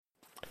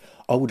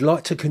I would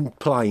like to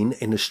complain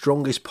in the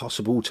strongest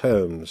possible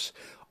terms.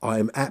 I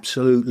am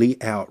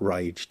absolutely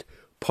outraged.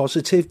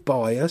 Positive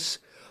bias.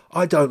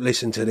 I don't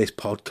listen to this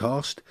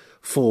podcast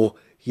for,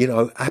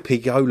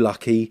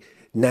 happy-go-lucky,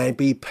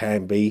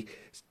 namby-pamby,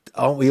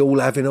 aren't we all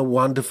having a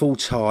wonderful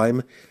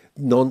time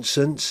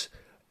nonsense.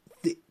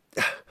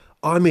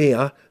 I'm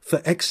here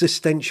for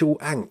existential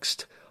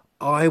angst.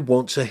 I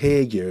want to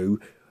hear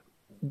you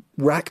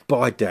racked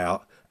by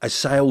doubt,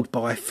 assailed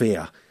by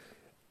fear.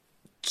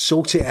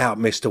 Sort it out,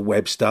 Mr.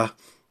 Webster,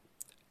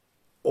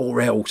 or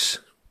else.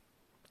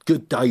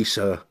 Good day,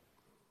 sir.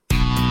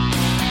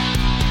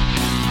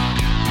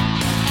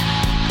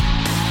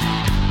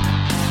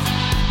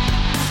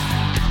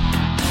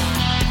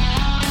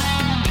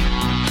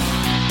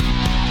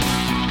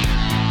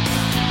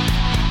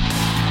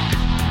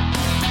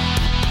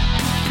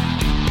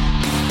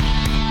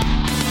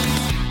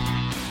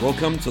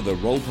 Welcome to the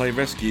Roleplay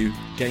Rescue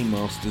Game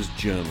Master's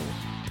Journal.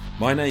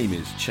 My name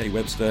is Che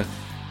Webster,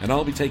 and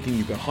I'll be taking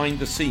you behind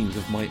the scenes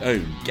of my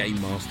own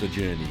Game Master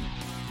journey.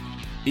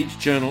 Each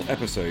journal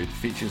episode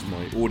features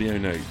my audio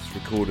notes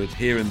recorded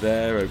here and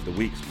there over the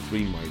weeks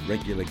between my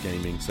regular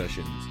gaming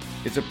sessions.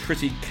 It's a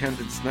pretty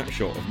candid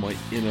snapshot of my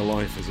inner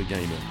life as a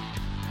gamer,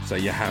 so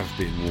you have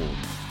been warned.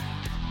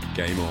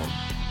 Game on.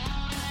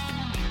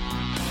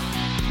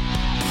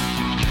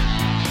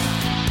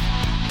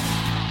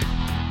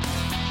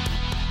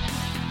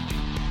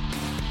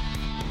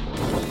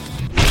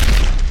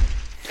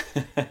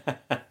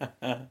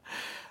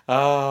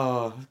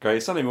 Oh,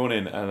 great. Sunday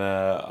morning, and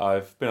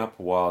I've been up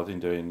a while. I've been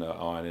doing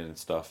ironing and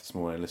stuff this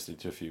morning, listening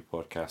to a few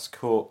podcasts.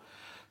 Caught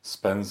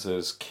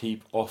Spencer's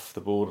Keep Off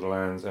the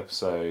Borderlands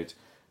episode,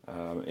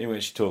 in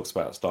which he talks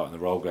about starting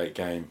the Rollgate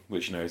game,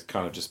 which, has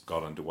kind of just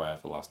got underway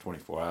over the last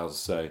 24 hours or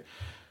so.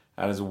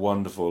 And it's a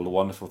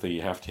wonderful thing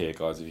you have to hear,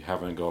 guys, if you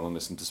haven't gone and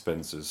listened to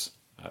Spencer's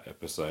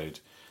episode.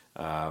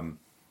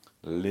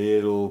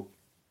 Little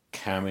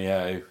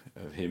cameo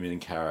of him in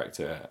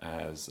character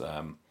as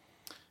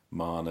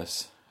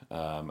Marnus.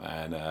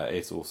 And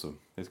it's awesome.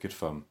 It's good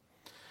fun.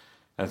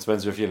 And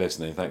Spencer, if you're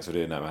listening, thanks for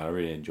doing that, man. I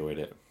really enjoyed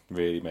it.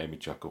 Really made me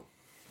chuckle.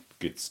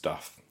 Good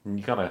stuff. And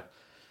you kind of,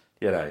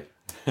 I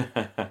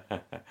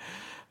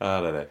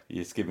don't know.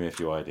 You just give me a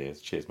few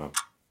ideas. Cheers, man.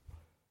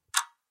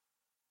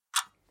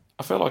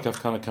 I feel like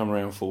I've kind of come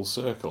around full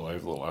circle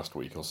over the last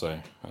week or so.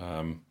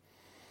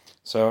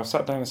 So I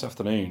sat down this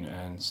afternoon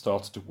and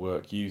started to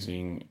work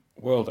using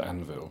World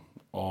Anvil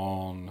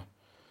on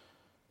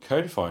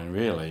codifying,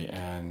 really,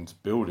 and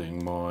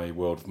building my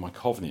world of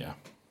Mycovnia.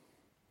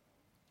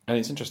 And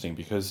it's interesting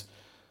because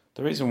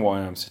the reason why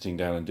I'm sitting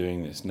down and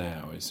doing this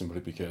now is simply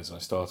because I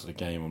started a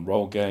game on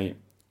Rollgate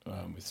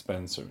with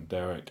Spencer and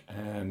Derek,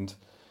 and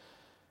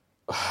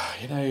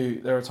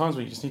there are times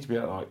where you just need to be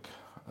able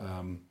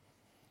to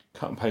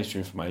cut and paste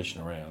your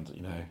information around,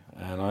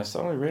 and I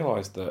suddenly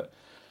realised that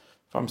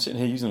if I'm sitting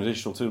here using a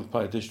digital tool to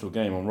play a digital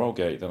game on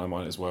Rollgate, then I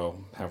might as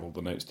well have all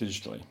the notes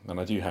digitally. And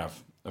I do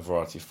have a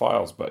variety of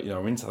files, but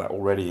I'm into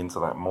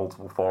that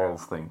multiple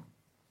files thing.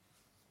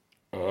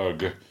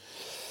 Ugh.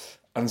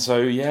 And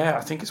so I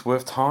think it's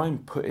worth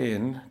time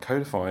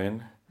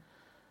codifying,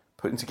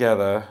 putting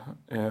together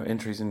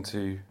entries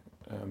into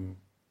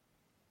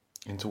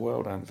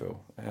World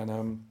Anvil,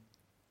 and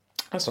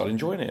I started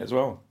enjoying it as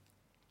well.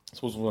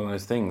 This was one of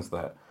those things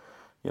that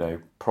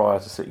prior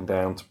to sitting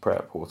down to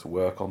prep or to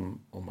work on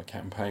my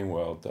campaign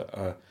world, that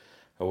I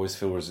always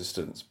feel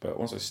resistance, but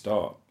once I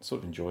start, I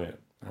sort of enjoy it.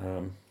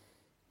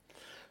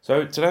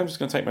 So today I'm just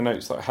going to take my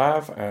notes that I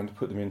have and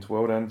put them into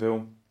World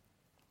Anvil,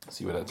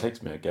 see where that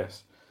takes me, I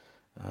guess.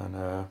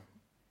 And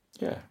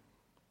But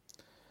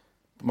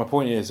my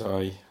point is,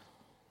 I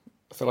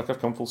feel like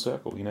I've come full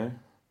circle,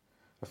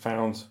 I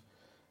found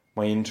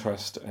my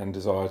interest and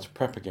desire to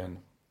prep again.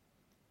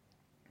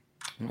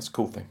 And that's a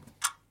cool thing.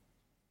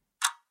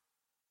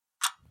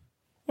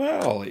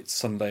 Well, it's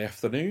Sunday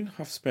afternoon.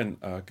 I've spent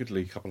a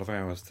goodly couple of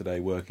hours today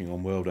working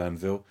on World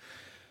Anvil.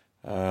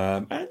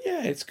 And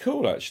it's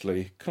cool,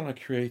 actually. Kind of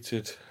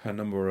created a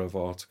number of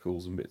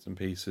articles and bits and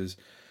pieces.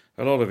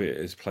 A lot of it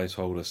is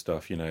placeholder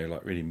stuff,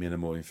 like really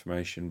minimal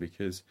information,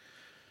 because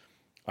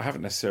I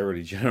haven't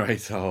necessarily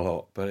generated a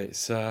lot, but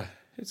it's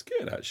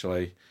good,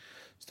 actually.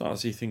 Starting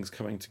to see things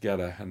coming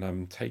together, and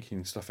I'm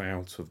taking stuff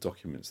out of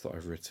documents that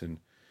I've written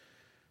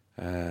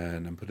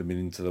and I'm putting them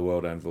into the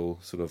World Anvil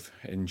sort of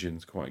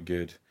engine's quite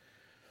good.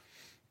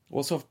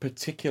 What's of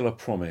particular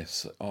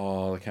promise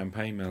are the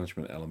campaign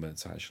management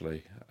elements,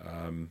 actually.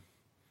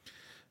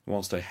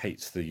 Whilst I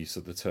hate the use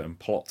of the term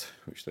plot,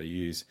 which they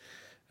use,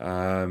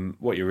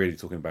 what you're really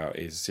talking about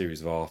is a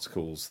series of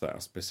articles that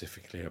are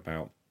specifically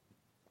about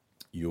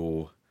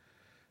your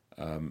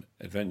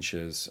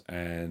adventures,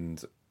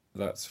 and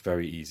that's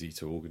very easy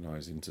to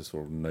organise into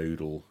sort of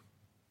nodal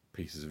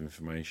pieces of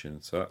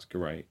information, so that's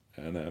great.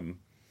 And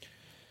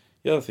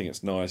the other thing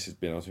that's nice is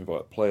being able to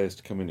invite players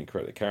to come in and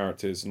create the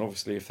characters, and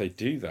obviously if they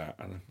do that,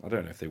 and I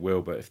don't know if they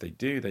will, but if they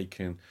do, they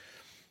can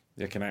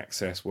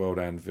access World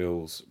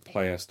Anvil's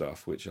player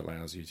stuff, which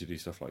allows you to do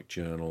stuff like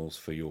journals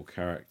for your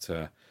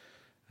character,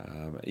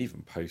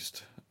 even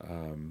post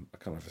a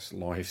kind of a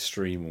live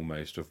stream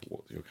almost of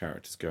what your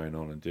character's going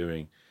on and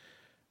doing,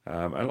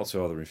 and lots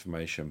of other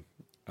information.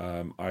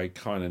 I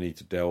kind of need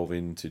to delve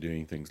into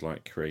doing things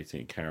like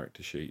creating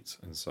character sheets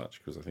and such,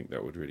 because I think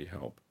that would really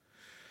help.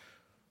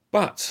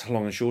 But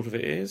long and short of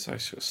it is, I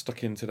sort of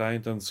stuck in today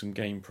and done some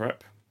game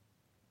prep,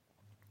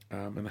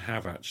 and I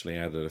have actually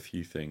added a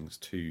few things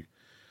to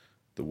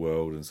the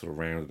world and sort of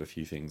rounded a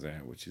few things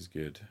out, which is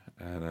good.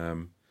 And I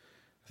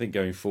think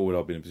going forward,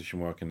 I'll be in a position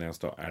where I can now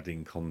start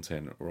adding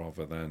content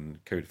rather than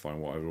codifying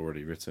what I've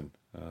already written.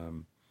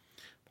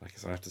 But I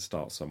guess I have to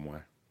start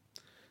somewhere.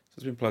 So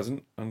it's been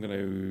pleasant. I'm going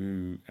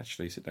to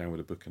actually sit down with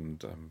a book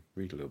and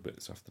read a little bit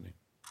this afternoon.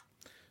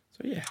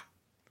 So yeah,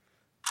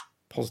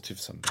 positive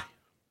Sunday.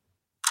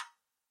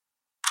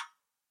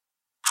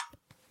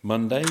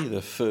 Monday, the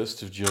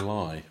 1st of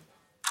July.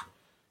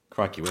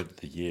 Crikey, where did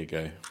the year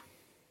go?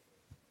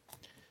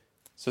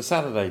 So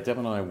Saturday, Deb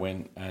and I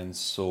went and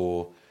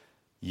saw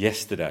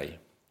Yesterday,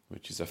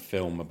 which is a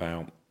film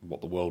about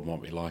what the world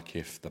might be like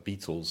if the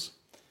Beatles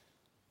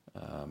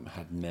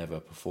had never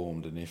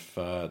performed and if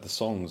the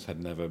songs had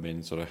never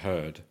been sort of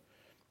heard.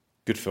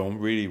 Good film,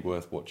 really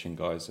worth watching,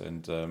 guys,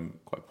 and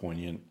quite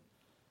poignant.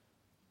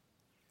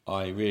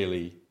 I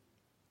really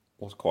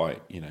was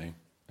quite,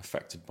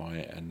 affected by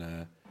it,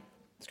 and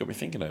it's got me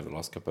thinking over the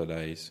last couple of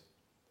days.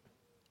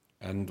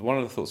 And one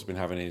of the thoughts I've been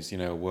having is,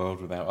 a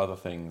world without other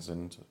things,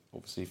 and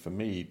obviously for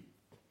me,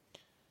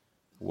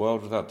 a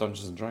world without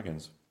Dungeons and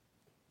Dragons.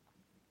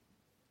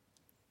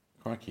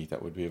 Crikey,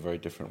 that would be a very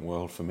different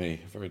world for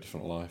me, a very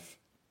different life.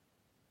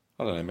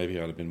 I don't know, maybe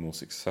I'd have been more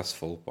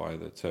successful by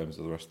the terms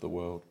of the rest of the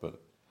world, but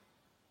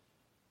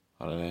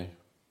I don't know.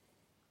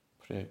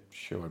 Pretty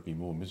sure I'd be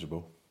more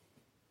miserable.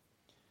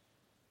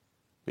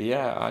 But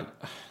yeah,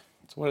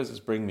 so what does this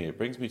bring me? It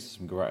brings me to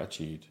some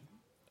gratitude.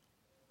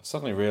 I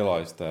suddenly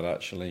realised that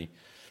actually,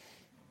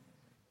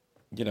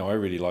 I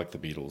really like the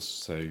Beatles,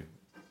 so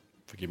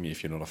forgive me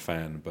if you're not a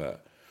fan,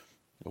 but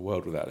a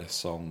world without their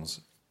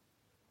songs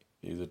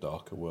is a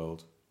darker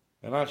world.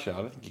 And actually,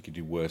 I don't think you could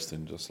do worse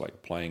than just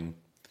like playing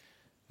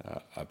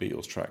a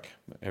Beatles track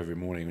every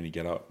morning when you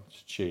get up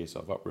to cheer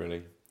yourself up,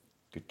 really.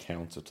 Good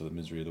counter to the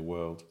misery of the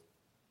world.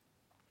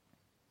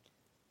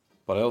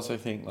 But I also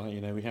think,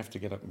 we have to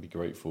get up and be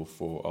grateful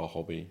for our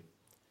hobby,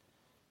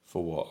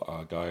 for what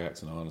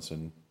Gygax and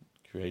Arneson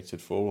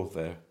created, for all of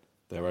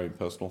their own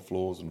personal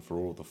flaws and for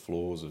all of the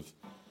flaws of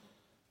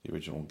the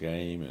original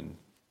game and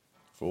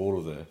for all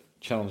of the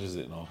challenges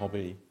in our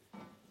hobby.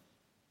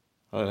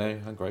 I don't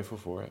know, I'm grateful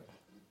for it.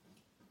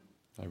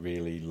 I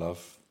really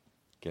love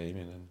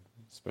gaming and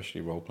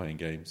especially role-playing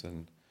games,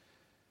 and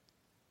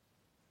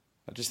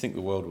I just think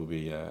the world will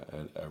be a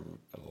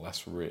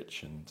less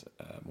rich and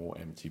more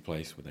empty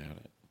place without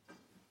it.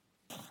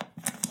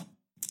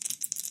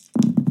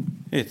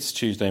 It's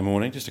Tuesday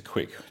morning, just a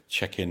quick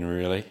check-in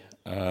really.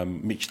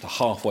 Reached the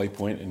halfway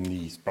point in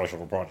the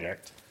special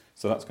project,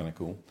 so that's kind of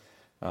cool.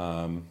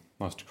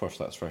 Nice to cross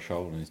that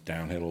threshold, and it's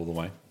downhill all the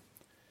way.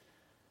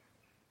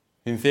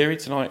 In theory,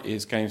 tonight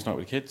is games night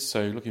with the kids,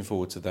 so looking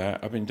forward to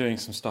that. I've been doing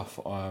some stuff,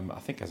 I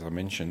think as I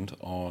mentioned,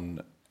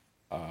 on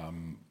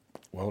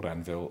World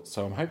Anvil,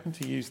 so I'm hoping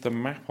to use the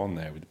map on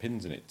there with the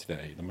pins in it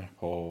today, the map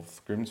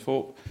of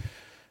Grimsthorpe,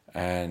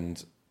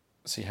 and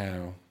see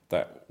how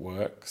that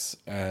works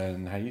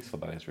and how useful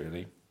that is,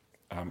 really.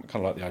 Kind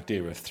of like the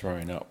idea of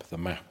throwing up the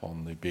map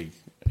on the big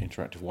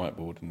interactive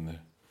whiteboard in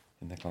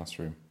the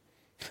classroom.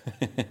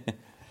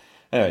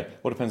 Anyway,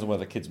 all depends on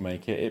whether kids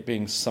make it. It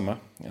being summer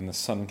and the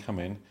sun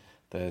coming,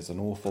 there's an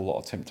awful lot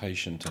of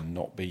temptation to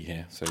not be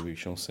here, so we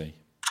shall see.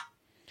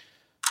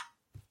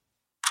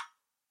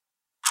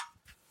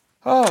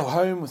 Oh,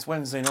 home was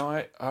Wednesday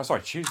night.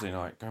 Tuesday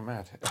night. Going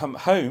mad.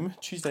 Home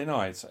Tuesday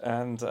night,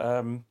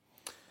 and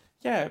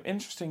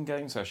interesting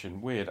game session.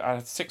 Weird. I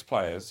had 6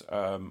 players,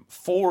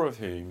 4 of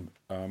whom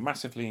are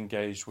massively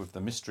engaged with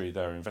the mystery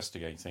they're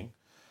investigating,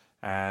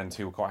 and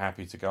who were quite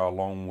happy to go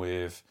along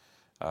with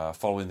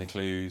following the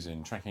clues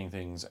and tracking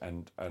things.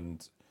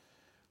 And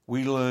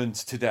we learned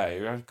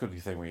today,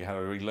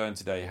 we learned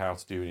today how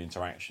to do an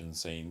interaction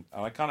scene,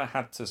 and I kind of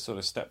had to sort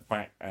of step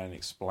back and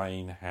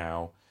explain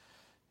how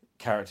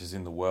characters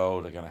in the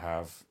world are going to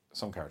have,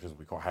 some characters will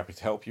be quite happy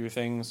to help you with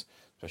things,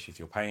 especially if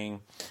you're paying,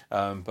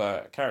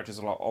 but characters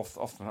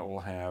often will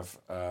have,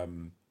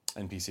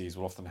 NPCs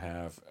will often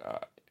have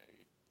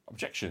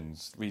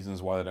objections,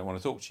 reasons why they don't want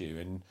to talk to you,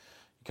 and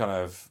kind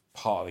of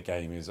part of the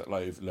game is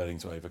learning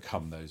to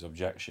overcome those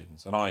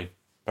objections. And I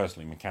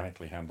personally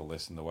mechanically handle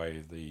this in the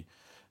way the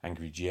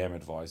Angry GM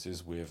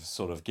advises, with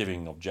sort of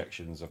giving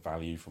objections a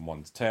value from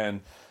 1 to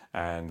 10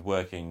 and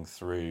working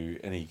through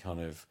any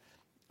kind of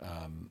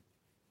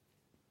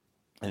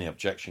any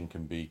objection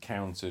can be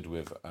countered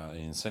with an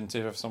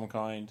incentive of some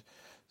kind.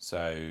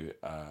 So,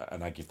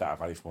 and I give that a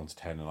value from 1 to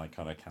 10, and I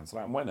kind of cancel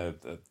out. And when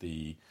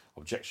the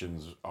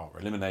objections are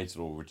eliminated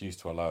or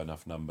reduced to a low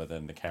enough number,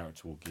 then the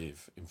character will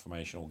give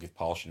information or give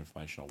partial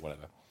information or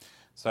whatever.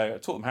 So I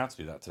taught them how to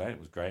do that today. It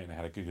was great, and I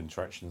had a good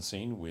interaction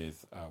scene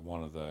with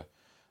one of the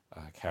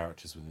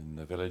characters within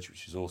the village,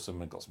 which is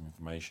awesome, and got some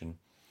information.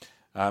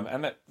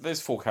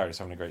 There's 4 characters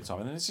having a great time.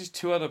 And then there's these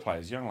 2 other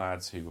players, young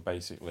lads, who were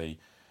basically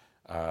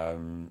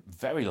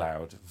very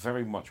loud,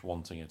 very much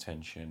wanting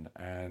attention,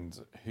 and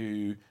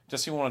who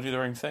just didn't want to do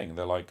their own thing.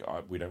 They're like,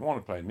 we don't want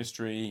to play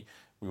mystery,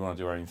 we want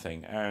to do our own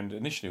thing. And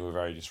initially were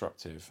very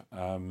disruptive.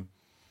 Kind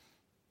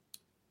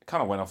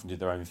of went off and did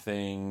their own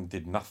thing,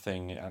 did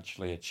nothing,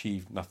 actually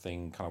achieved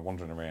nothing, kind of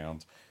wandering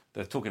around.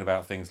 They're talking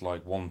about things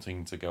like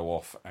wanting to go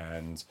off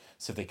and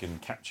see if they can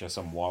capture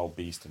some wild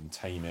beast and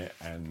tame it.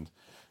 And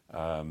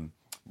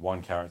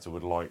one character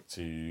would like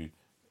to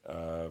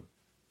kind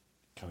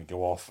of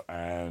go off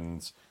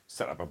and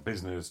set up a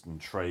business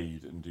and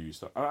trade and do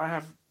stuff. I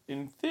have,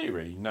 in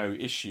theory, no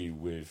issue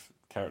with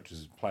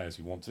characters and players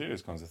who want to do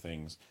those kinds of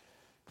things.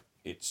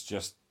 It's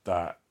just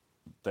that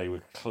they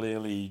were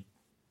clearly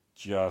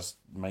just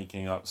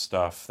making up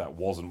stuff that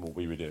wasn't what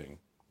we were doing.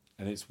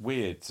 And it's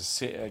weird to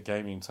sit at a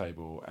gaming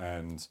table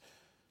and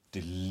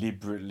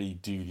deliberately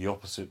do the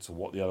opposite to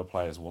what the other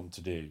players want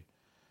to do.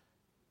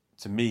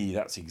 To me,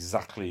 that's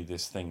exactly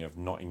this thing of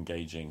not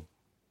engaging,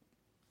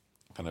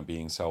 kind of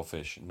being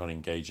selfish, not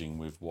engaging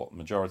with what the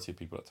majority of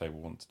people at the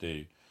table want to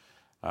do.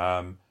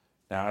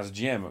 Now, as a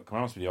GM, to be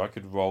honest with you, I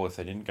could roll if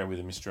they didn't go with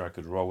a mystery. I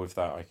could roll with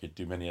that. I could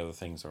do many other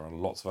things. There are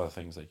lots of other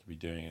things they could be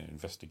doing and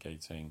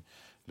investigating,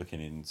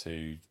 looking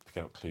into,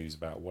 picking up clues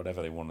about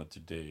whatever they wanted to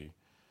do.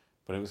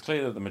 But it was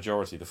clear that the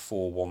majority, the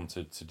 4,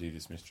 wanted to do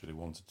this mystery. They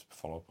wanted to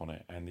follow up on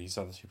it. And these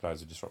other 2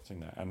 players are disrupting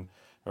that. And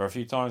there are a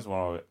few times when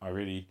I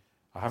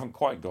haven't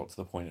quite got to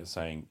the point of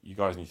saying, you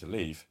guys need to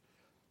leave.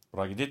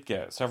 But I did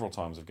get several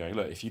times of going,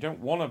 look, if you don't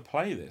want to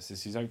play this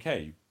is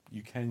okay.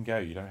 You can go.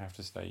 You don't have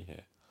to stay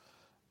here.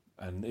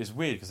 And it's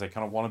weird because they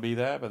kind of want to be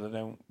there, but they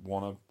don't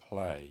want to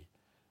play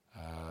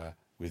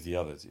with the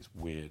others. It's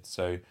weird.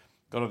 So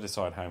got to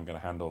decide how I'm going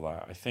to handle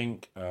that. I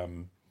think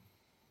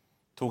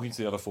talking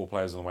to the other 4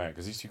 players on the way out,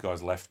 because these 2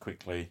 guys left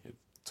quickly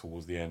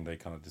towards the end, they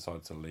kind of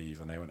decided to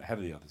leave and they went ahead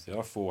of the others. The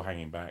other 4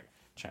 hanging back,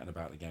 chatting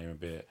about the game a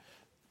bit,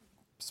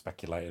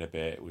 speculated a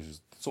bit, which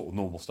is sort of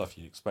normal stuff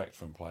you'd expect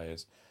from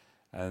players.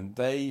 And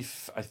they,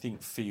 I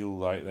think, feel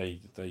like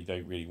they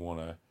don't really want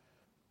to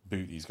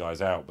boot these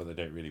guys out, but they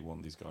don't really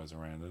want these guys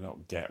around. They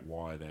don't get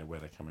why where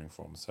they're coming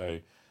from. So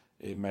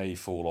it may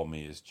fall on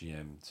me as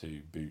GM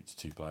to boot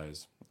 2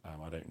 players.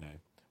 I don't know.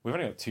 We've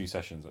only got 2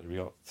 sessions. We've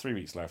got 3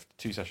 weeks left,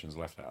 2 sessions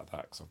left out of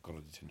that because I've got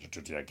a detention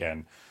duty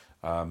again.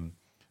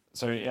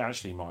 So it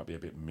actually might be a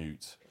bit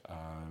moot.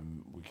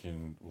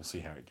 We'll see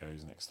how it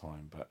goes next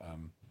time. But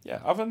yeah,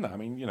 other than that, I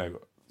mean,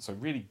 so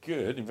really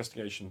good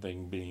investigation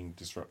thing being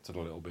disrupted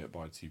a little bit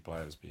by 2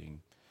 players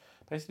being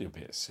basically a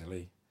bit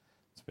silly,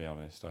 to be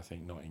honest. I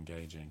think not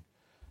engaging.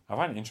 I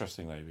find it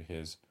interesting though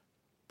because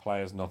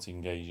players not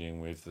engaging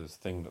with the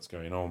thing that's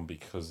going on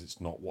because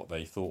it's not what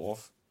they thought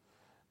of.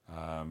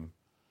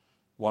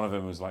 One of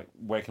them was like,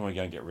 where can we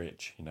go and get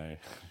rich?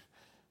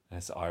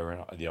 That's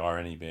the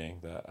irony being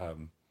that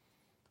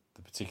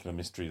the particular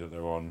mystery that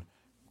they're on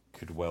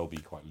could well be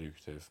quite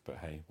lucrative, but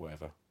hey,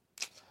 whatever.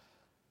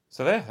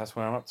 So that's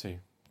where I'm up to.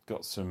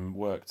 Got some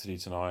work to do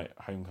tonight,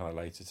 home kind of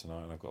later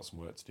tonight, and I've got some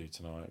work to do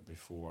tonight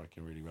before I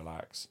can really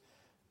relax.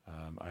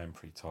 I am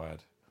pretty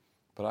tired,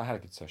 but I had a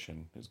good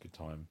session. It was a good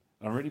time.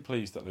 And I'm really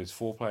pleased that those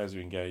 4 players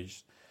who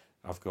engaged,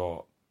 I've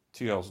got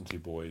 2 girls and 2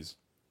 boys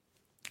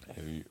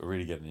who are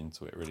really getting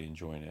into it, really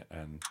enjoying it,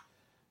 and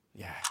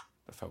yeah,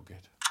 it felt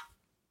good.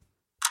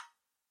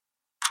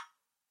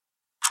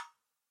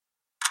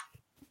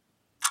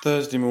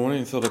 Thursday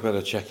morning, thought I'd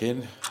better check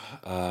in.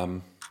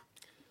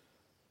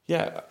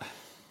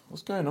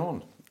 What's going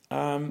on?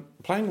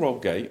 Playing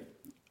Rollgate,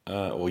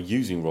 or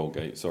using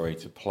Rollgate,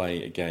 to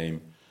play a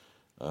game.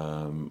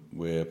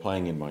 We're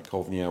playing in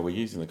Mykovnia. We're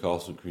using the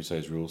Castle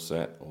Crusades rule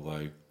set, although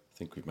I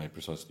think we've made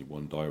precisely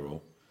 1 die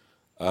roll.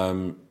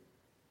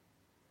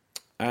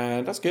 And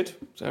that's good.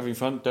 So having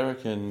fun.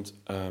 Derek and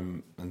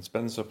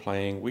Spencer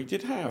playing. We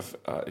did have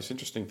this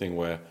interesting thing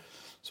where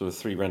sort of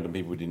 3 random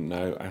people we didn't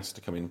know asked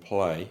to come in and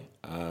play.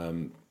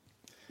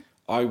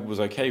 I was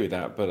okay with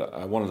that,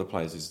 but one of the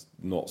players is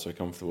not so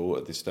comfortable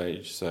at this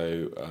stage,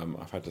 so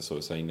I've had to sort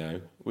of say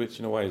no, which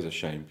in a way is a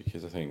shame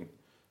because I think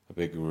a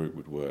bigger group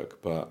would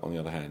work. But on the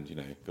other hand, you've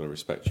got to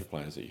respect your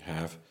players that you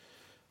have.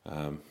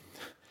 And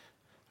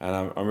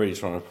I'm really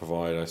trying to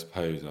provide, I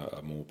suppose,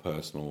 a more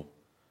personal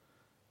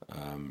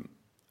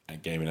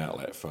gaming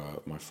outlet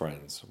for my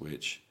friends,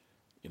 which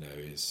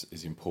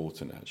is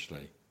important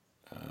actually.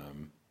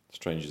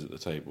 Strangers at the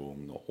table,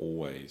 not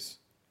always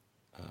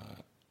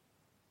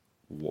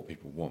what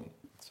people want,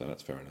 so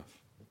that's fair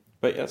enough.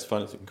 But yeah, it's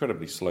fun. It's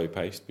incredibly slow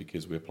paced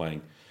because we're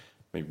playing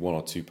maybe 1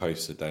 or 2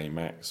 posts a day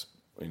max.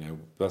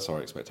 That's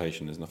our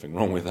expectation. There's nothing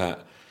wrong with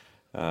that.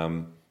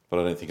 But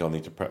I don't think I'll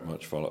need to prep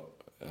much for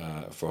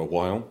a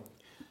while.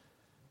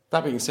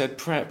 That being said,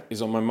 prep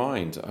is on my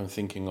mind. I'm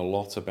thinking a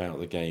lot about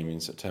the game in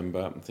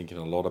September. I'm thinking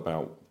a lot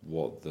about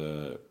what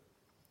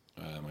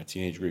my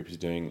teenage group is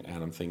doing,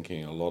 and I'm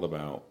thinking a lot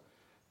about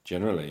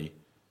generally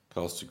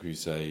Castle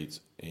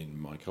Crusades in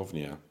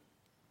Mykovnia.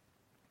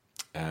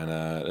 And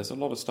there's a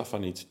lot of stuff I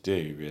need to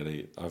do,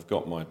 really. I've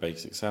got my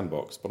basic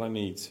sandbox, but I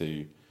need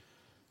to,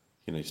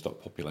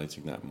 start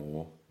populating that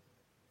more.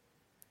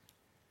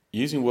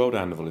 Using World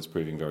Anvil is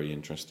proving very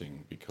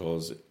interesting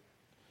because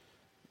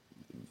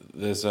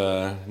there's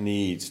a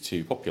need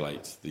to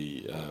populate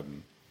the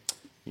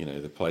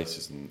the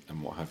places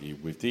and what have you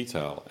with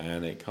detail,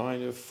 and it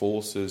kind of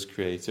forces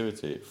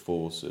creativity. It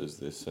forces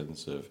this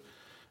sense of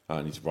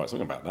I need to write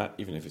something about that,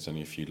 even if it's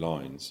only a few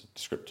lines,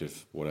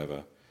 descriptive,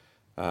 whatever.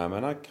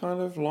 And I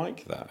kind of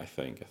like that. I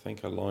think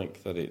I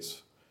like that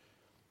it's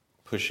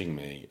pushing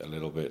me a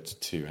little bit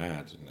to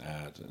add and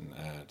add and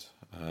add.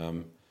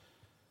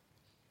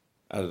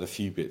 Added a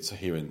few bits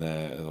here and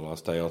there in the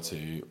last day or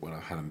two when I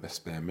had a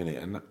spare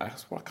minute, and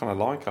that's what I kind of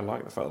like. I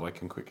like the fact that I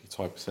can quickly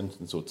type a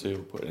sentence or two,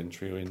 or put an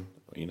entry in,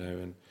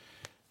 and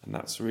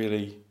that's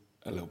really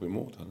a little bit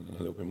more done and a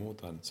little bit more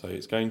done. So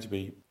it's going to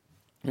be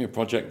a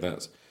project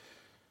that's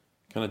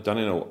kind of done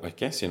in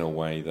a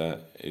way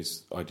that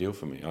is ideal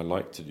for me. I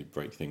like to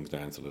break things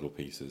down to little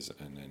pieces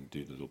and then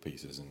do the little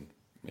pieces and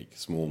make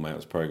small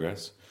amounts of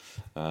progress.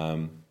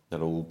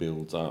 That all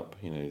builds up,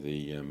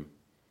 the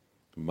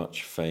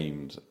much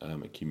famed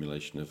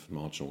accumulation of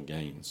marginal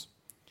gains.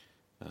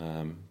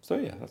 So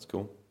yeah, that's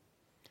cool.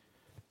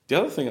 The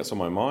other thing that's on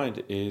my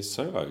mind is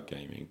solo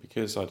gaming,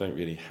 because I don't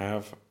really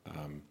have,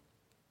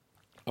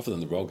 other than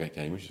the Rollgate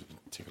game, which is going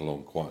to tick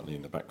along quietly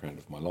in the background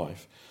of my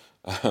life,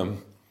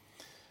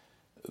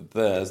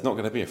 there's not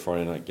going to be a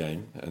Friday night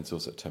game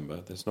until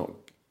September. There's not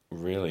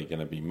really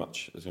going to be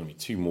much. There's going to be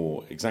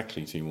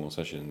exactly two more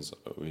sessions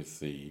with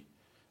the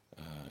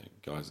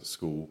guys at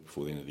school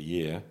before the end of the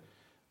year.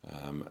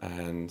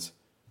 And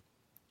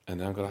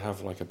then I'm going to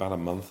have like about a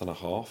month and a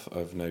half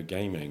of no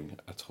gaming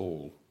at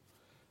all.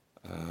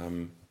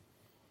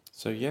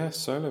 So yeah,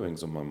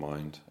 soloing's on my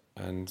mind.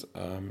 And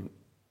I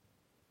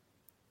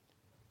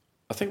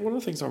think one of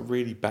the things I'm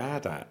really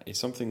bad at is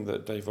something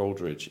that Dave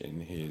Aldridge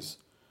in his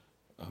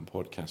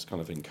podcast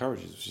kind of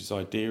encourages, which is the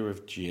idea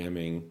of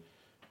GMing,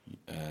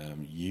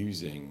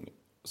 using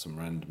some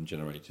random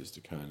generators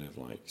to kind of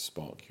like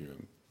spark your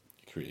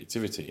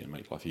creativity and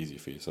make life easier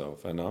for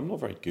yourself. And I'm not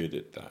very good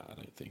at that, I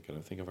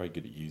don't think I'm very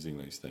good at using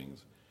those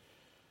things.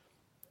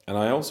 And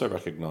I also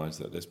recognise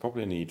that there's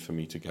probably a need for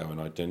me to go and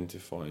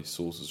identify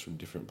sources from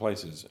different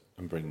places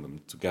and bring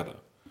them together.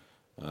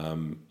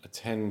 I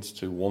tend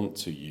to want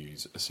to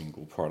use a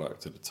single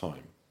product at a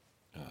time.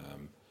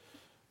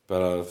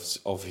 But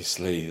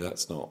obviously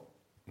that's not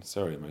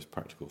necessarily the most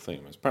practical thing.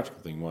 The most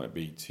practical thing might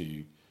be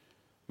to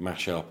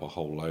mash up a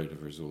whole load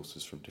of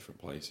resources from different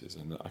places.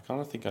 And I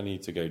kind of think I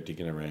need to go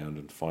digging around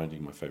and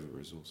finding my favourite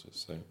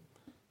resources. So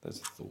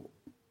there's a thought.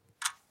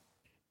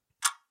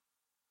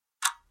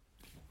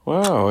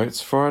 Wow,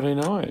 it's Friday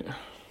night.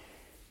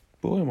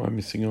 Boy, am I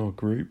missing our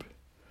group.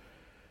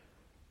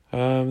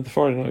 The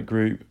Friday night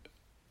group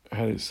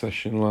had its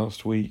session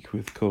last week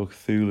with Call of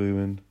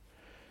Cthulhu, and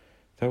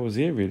that was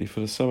it really for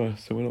the summer.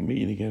 So we're not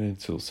meeting again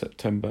until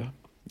September.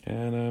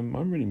 And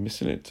I'm really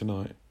missing it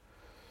tonight.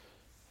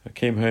 I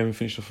came home and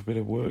finished off a bit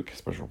of work,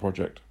 special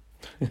project.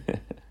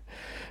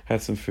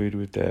 Had some food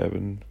with Deb,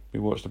 and we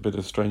watched a bit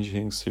of Stranger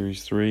Things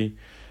Series 3.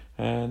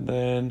 And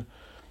then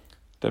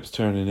Deb's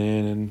turning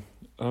in, and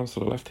I'm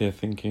sort of left here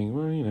thinking,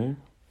 well,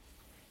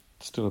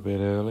 it's still a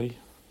bit early.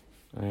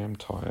 I am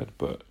tired,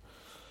 but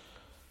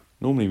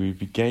normally we'd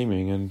be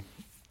gaming, and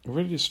it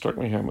really just struck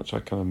me how much I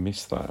kind of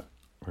miss that,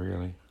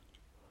 really.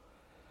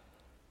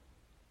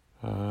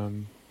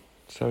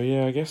 So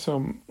yeah, I guess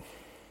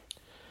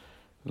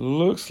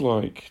looks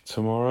like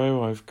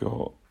tomorrow I've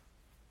got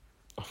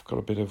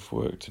a bit of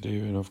work to do,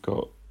 and I've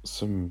got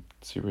some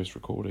serious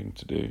recording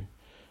to do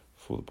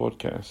for the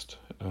podcast.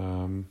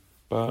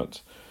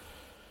 But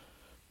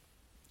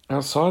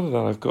outside of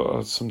that, I've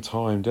got some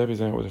time.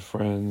 Debbie's out with her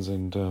friends,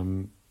 and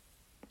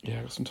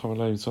I've got some time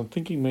alone. So I'm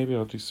thinking maybe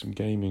I'll do some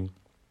gaming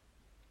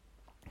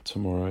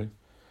tomorrow,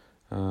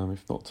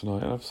 if not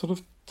tonight. And I'm sort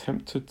of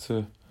tempted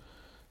to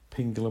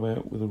pingle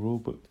about with a rule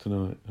book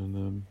tonight,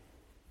 and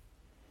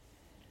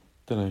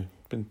don't know,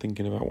 been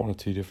thinking about one or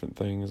two different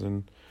things,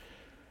 and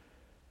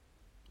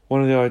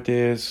one of the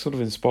ideas sort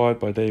of inspired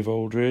by Dave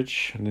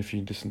Aldridge, and if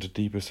you listen to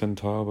Deep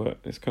Percentile, but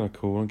it's kind of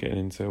cool. I'm getting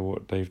into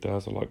what Dave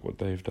does. I like what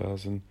Dave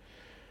does, and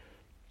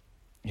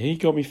he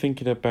got me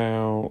thinking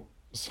about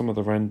some of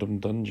the random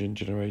dungeon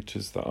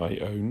generators that I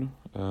own.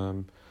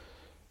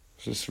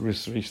 Just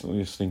recently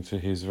listening to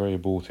his very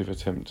abortive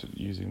attempt at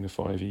using the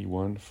 5e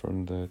one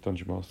from the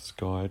Dungeon Master's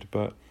Guide,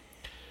 but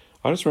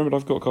I just remembered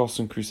I've got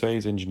Castle and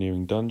Crusades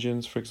Engineering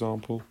Dungeons, for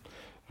example,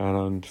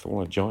 and if I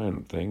want a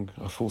giant thing,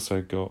 I've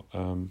also got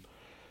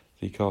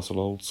the Castle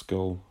Old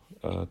Skull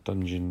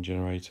dungeon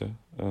generator.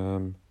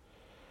 I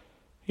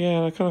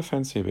kind of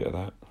fancy a bit of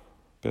that,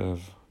 bit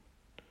of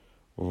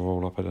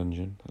roll up a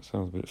dungeon. That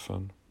sounds a bit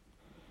fun.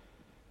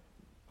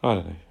 I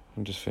don't know,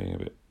 I'm just feeling a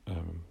bit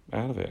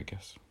out of it, I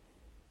guess.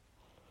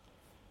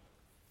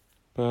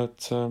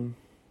 But,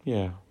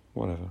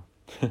 whatever.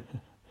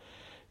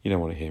 You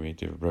don't want to hear me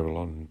do rebel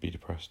on and be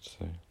depressed,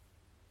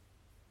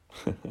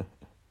 so...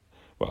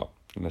 Well,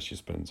 unless you're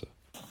Spencer.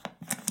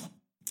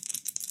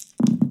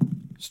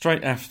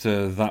 Straight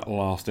after that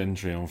last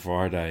entry on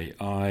Friday,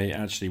 I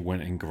actually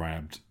went and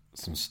grabbed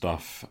some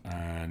stuff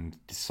and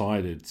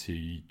decided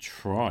to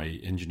try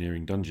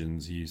engineering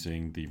dungeons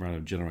using the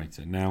random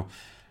generator. Now,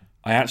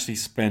 I actually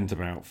spent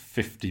about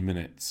 50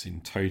 minutes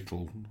in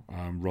total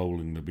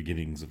rolling the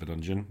beginnings of a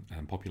dungeon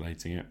and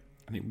populating it.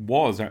 And it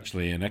was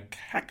actually a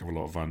heck of a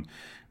lot of fun.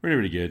 Really,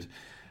 really good.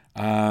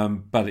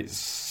 But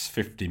it's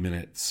 50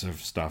 minutes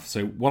of stuff.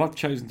 So what I've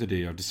decided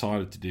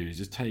to do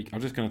is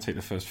I'm just going to take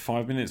the first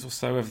 5 minutes or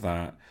so of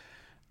that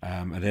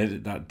and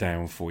edit that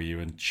down for you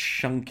and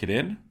chunk it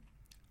in.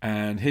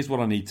 And here's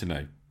what I need to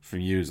know from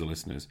you as the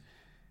listeners.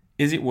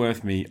 Is it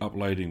worth me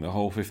uploading the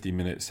whole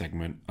 50-minute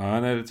segment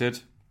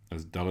unedited,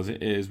 as dull as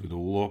it is, with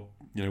all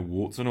the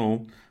warts and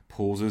all,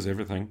 pauses,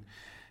 everything?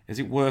 Is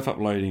it worth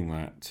uploading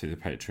that to the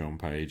Patreon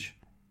page?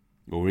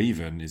 Or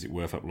even, is it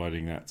worth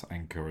uploading that to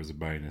Anchor as a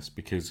bonus?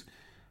 Because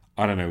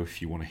I don't know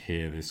if you want to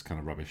hear this kind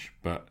of rubbish,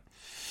 but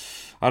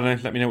I don't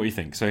know. Let me know what you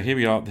think. So here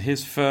we are.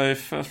 Here's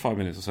first 5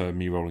 minutes or so of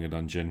me rolling a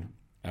dungeon.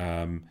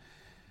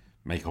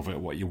 Make of it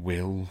what you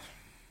will.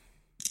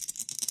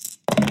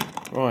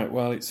 Right,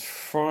 well, it's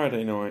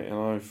Friday night and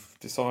I've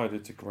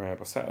decided to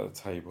I sat at the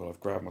table, I've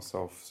grabbed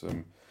myself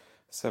some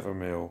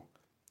 7mm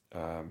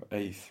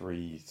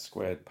A3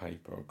 squared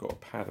paper, I've got a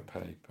pad of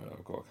paper,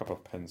 I've got a couple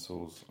of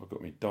pencils, I've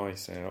got my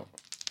dice out,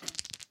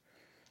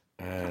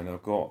 and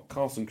I've got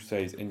Castle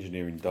Crusades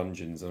Engineering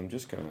Dungeons, and I'm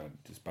just going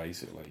to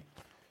basically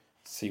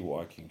see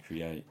what I can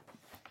create.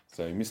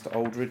 So Mr.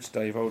 Aldridge,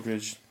 Dave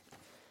Aldridge,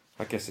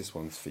 I guess this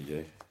one's for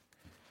you.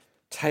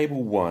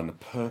 Table 1,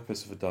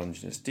 Purpose of a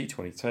Dungeon. It's a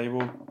D20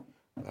 table.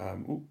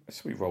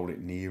 Let's we roll it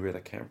near it. I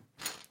can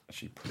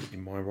actually put it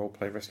in my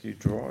roleplay rescue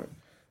drawer.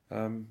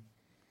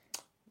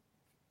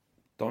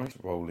 Dice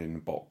rolling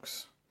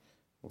box,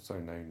 also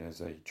known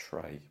as a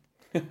tray.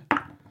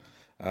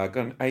 Got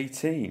an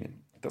 18.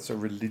 That's a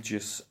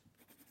religious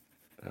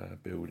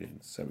building.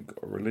 So we've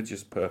got a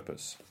religious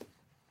purpose.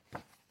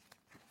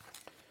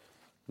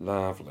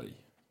 Lovely.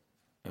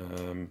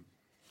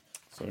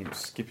 So I'm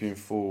skipping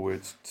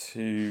forward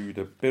to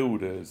the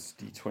builders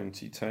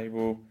D20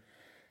 table.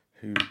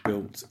 Who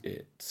built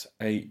it?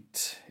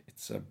 8.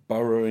 It's a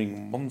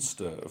burrowing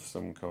monster of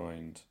some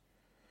kind.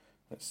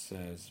 That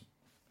says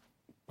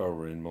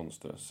burrowing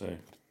monster. So,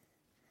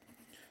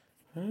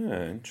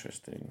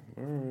 interesting.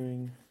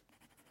 Burrowing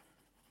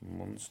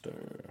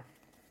monster.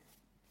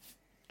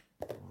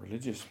 A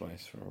religious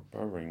place for a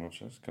burrowing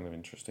monster. That's kind of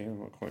interesting.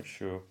 I'm not quite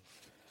sure.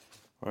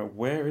 Right,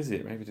 where is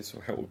it? Maybe this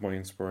will help with my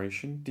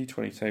inspiration.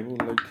 D20 table,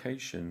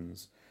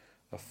 locations.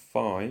 A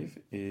 5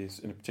 is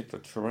in a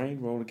particular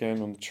terrain. Roll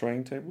again on the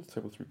terrain table,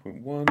 table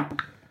 3.1.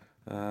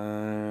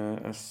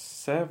 A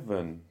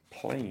 7,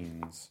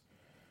 plains.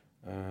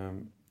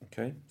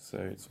 Okay, so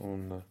it's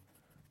on the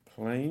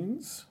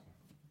plains.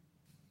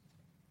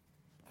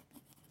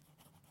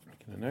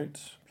 Making a note,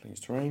 plains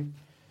terrain.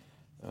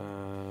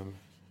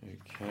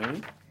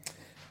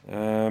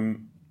 Okay.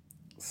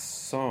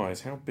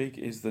 Size, how big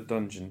is the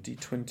dungeon?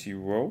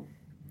 D20 roll.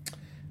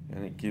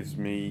 And it gives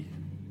me...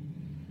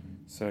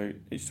 So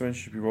each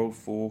dimension should be rolled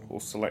for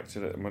or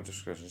selected at my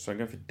discretion. So I'm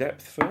going for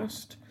depth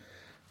first.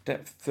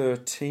 Depth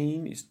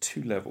 13 is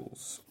 2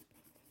 levels.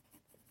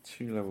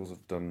 2 levels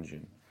of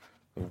dungeon.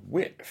 The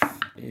width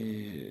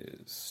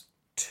is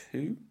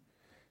 2.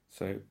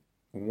 So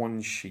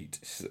 1 sheet.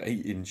 This is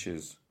 8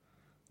 inches.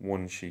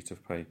 1 sheet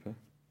of paper.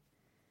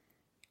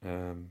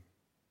 Okay,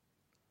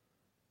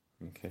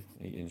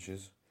 8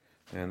 inches.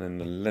 And then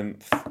the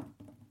length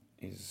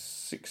is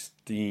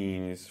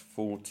 16, is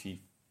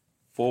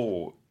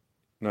 44.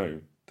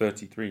 No,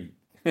 33.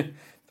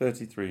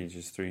 33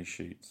 inches, 3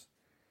 sheets.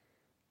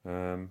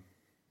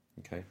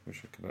 Okay,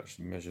 wish I could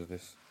actually measure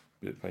this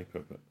bit of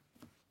paper, but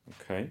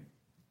okay.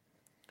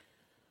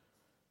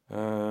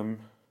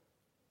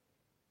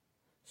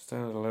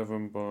 Standard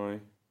 11 by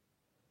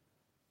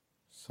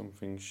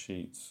something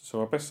sheets.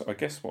 So I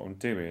guess what I'm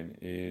doing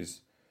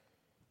is,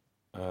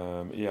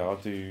 I'll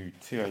do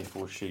 2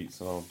 A4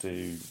 sheets and I'll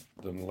do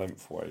them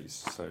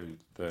lengthways. So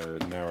the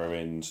narrow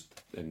end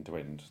to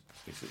end,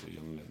 basically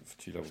on length.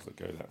 2 levels that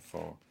go that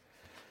far.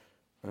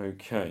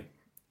 Okay.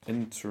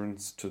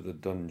 Entrance to the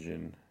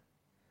dungeon.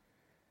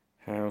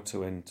 How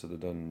to enter the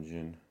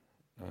dungeon.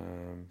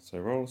 So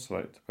roll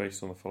select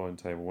based on the following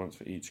table once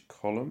for each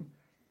column.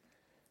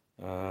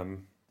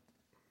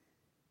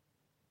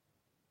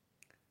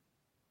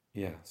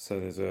 So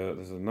there's a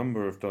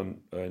number of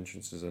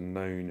entrances are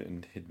known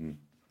and hidden.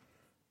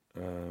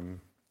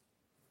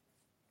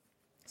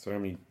 So how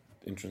many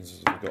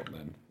entrances have we got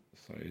then?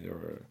 So there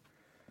are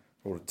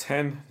roll of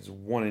 10. There's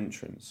 1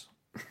 entrance.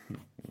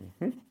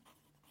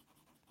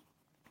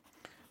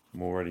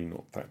 I'm already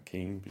not that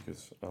keen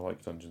because I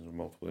like dungeons with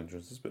multiple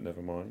entrances, but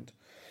never mind.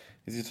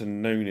 Is it a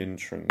known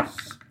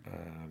entrance? I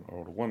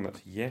rolled a 1.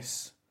 That's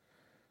yes.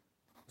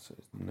 So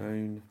it's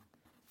known.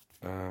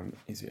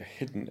 Is it a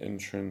hidden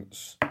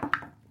entrance?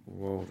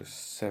 Rolled a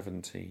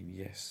 17.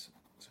 Yes.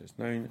 So it's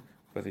known,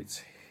 but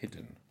it's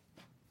hidden.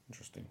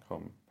 Interesting.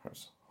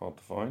 Perhaps hard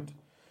to find.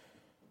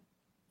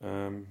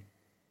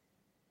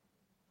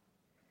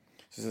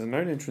 So the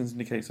known entrance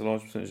indicates a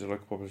large percentage of the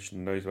local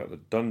population knows about the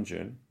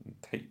dungeon.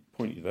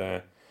 Point you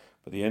there.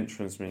 but the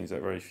entrance means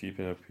that very few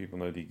people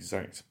know the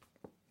exact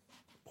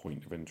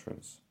point of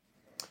entrance.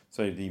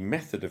 So the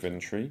method of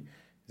entry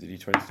is a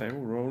d20 table,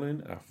 roll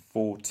in a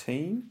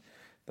 14.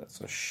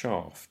 That's a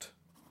shaft.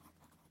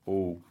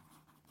 Oh,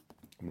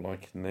 I'm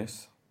liking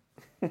this.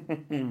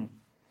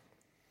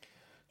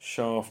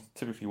 Shaft,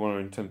 typically one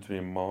intended to be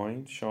a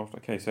mine. Shaft,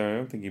 okay, so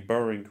I'm thinking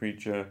burrowing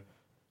creature,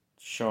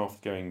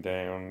 shaft going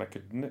down. That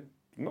could not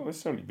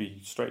necessarily be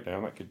straight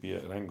down, that could be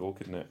at an angle,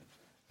 couldn't it?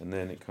 And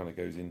then it kind of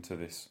goes into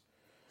this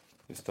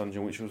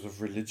dungeon, which was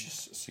of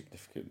religious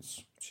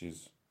significance, which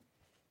is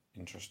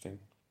interesting.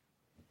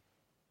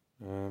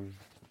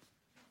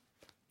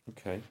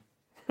 Okay.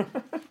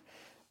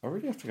 I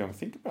really have to go and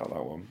think about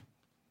that one.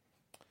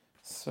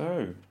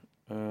 So,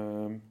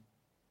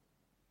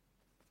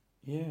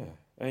 yeah,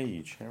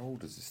 age. How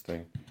old is this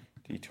thing?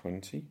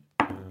 D20.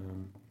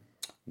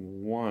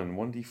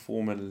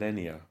 1d4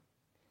 millennia.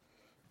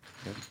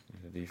 Okay,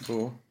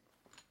 D4.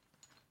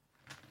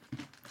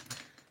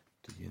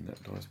 D in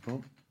that dice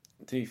pot.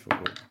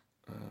 D4.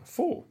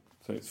 4.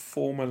 So it's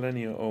 4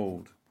 millennia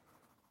old.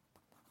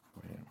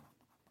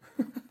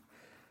 Wow.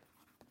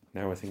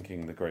 Now we're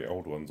thinking the great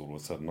old ones all of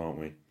a sudden, aren't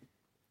we?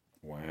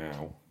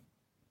 Wow.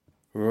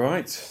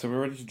 Right, so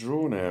we're ready to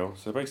draw now.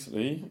 So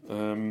basically,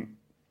 I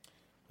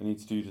need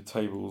to do the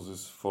tables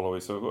as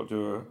follows. So I've got to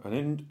do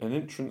an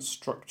entrance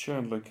structure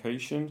and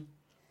location.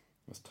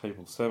 That's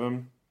table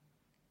 7.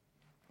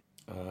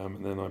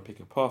 And then I pick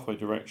a pathway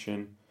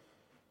direction,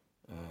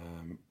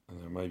 and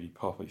then maybe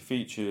pathway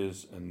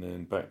features, and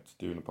then back to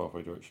doing a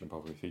pathway direction,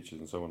 pathway features,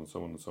 and so on and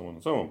so on and so on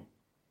and so on.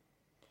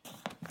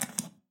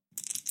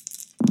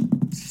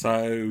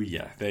 So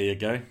yeah, there you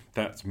go.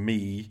 That's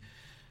me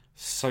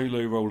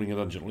solo rolling a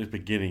dungeon. Well, it's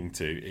beginning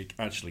to. It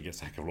actually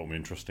gets a heck of a lot more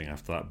interesting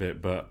after that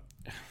bit, but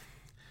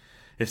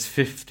it's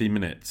 50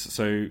 minutes.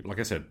 So like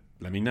I said,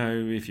 let me know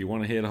if you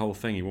want to hear the whole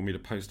thing. You want me to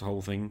post the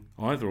whole thing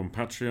either on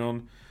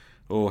Patreon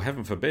or,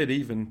 heaven forbid,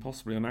 even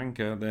possibly on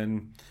Anchor.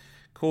 Then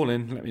call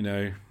in, let me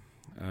know,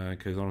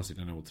 because I honestly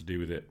don't know what to do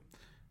with it.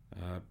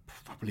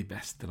 Probably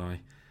best that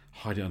I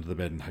hide it under the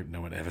bed and hope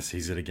no one ever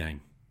sees it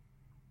again.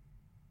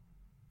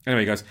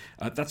 Anyway, guys,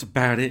 that's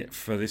about it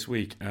for this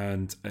week,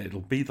 and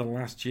it'll be the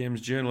last GM's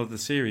Journal of the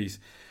series,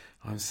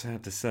 I'm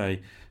sad to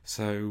say.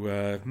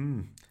 So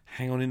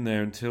hang on in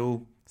there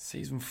until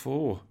Season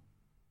 4.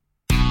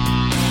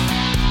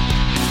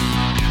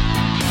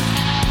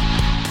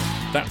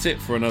 That's it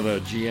for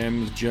another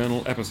GM's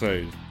Journal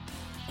episode.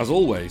 As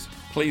always,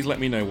 please let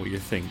me know what you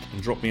think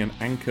and drop me an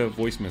Anchor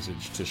voice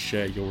message to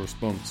share your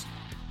response.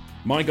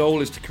 My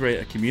goal is to create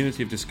a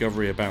community of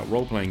discovery about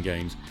role-playing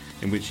games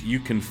in which you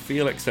can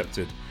feel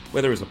accepted,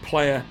 whether as a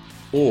player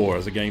or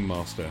as a game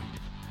master.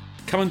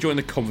 Come and join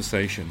the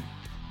conversation.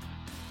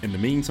 In the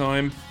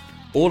meantime,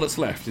 all that's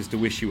left is to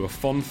wish you a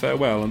fond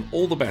farewell and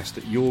all the best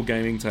at your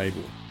gaming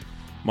table.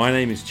 My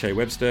name is Che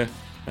Webster,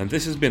 and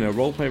this has been a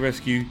Roleplay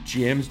Rescue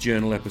GM's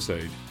Journal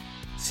episode.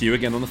 See you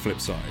again on the flip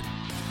side.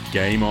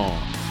 Game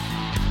on.